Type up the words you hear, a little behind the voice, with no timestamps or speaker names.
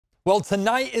Well,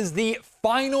 tonight is the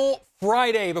final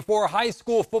Friday before high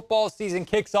school football season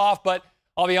kicks off, but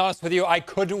I'll be honest with you, I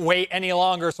couldn't wait any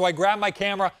longer, so I grabbed my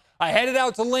camera. I headed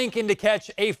out to Lincoln to catch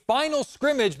a final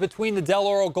scrimmage between the Del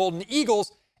Oro Golden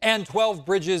Eagles and 12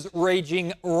 Bridges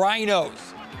Raging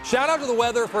Rhinos. Shout out to the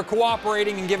weather for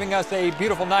cooperating and giving us a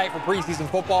beautiful night for preseason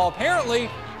football. Apparently,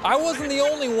 I wasn't the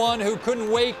only one who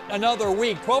couldn't wait another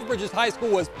week. 12 Bridges High School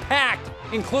was packed,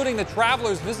 including the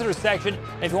Travelers Visitors section.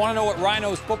 And if you want to know what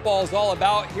Rhinos football is all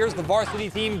about, here's the varsity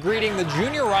team greeting the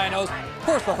junior Rhinos. Of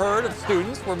course, a herd of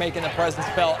students were making the presence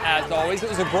felt as always. It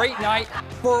was a great night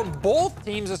for both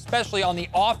teams, especially on the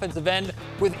offensive end,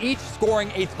 with each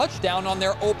scoring a touchdown on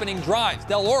their opening drives.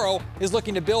 Del Oro is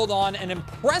looking to build on an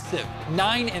impressive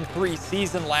 9-3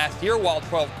 season last year, while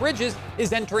 12 Bridges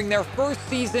is entering their first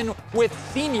season with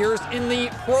seniors in the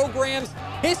program's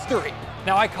history.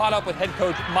 Now, I caught up with head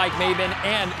coach Mike Maben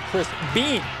and Chris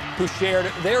Bean, who shared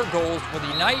their goals for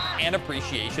the night and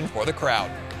appreciation for the crowd.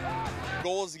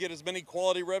 Goal is to get as many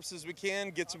quality reps as we can,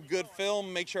 get some good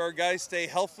film, make sure our guys stay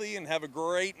healthy, and have a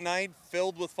great night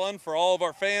filled with fun for all of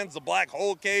our fans. The Black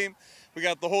Hole came. We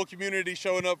got the whole community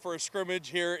showing up for a scrimmage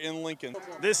here in Lincoln.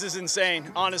 This is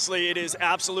insane. Honestly, it is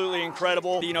absolutely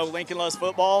incredible. You know, Lincoln loves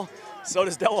football. So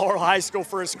does Del Oro High School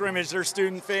for a scrimmage. Their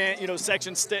student fan,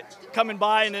 section coming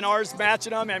by, and then ours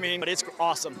matching them. I mean, but it's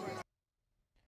awesome.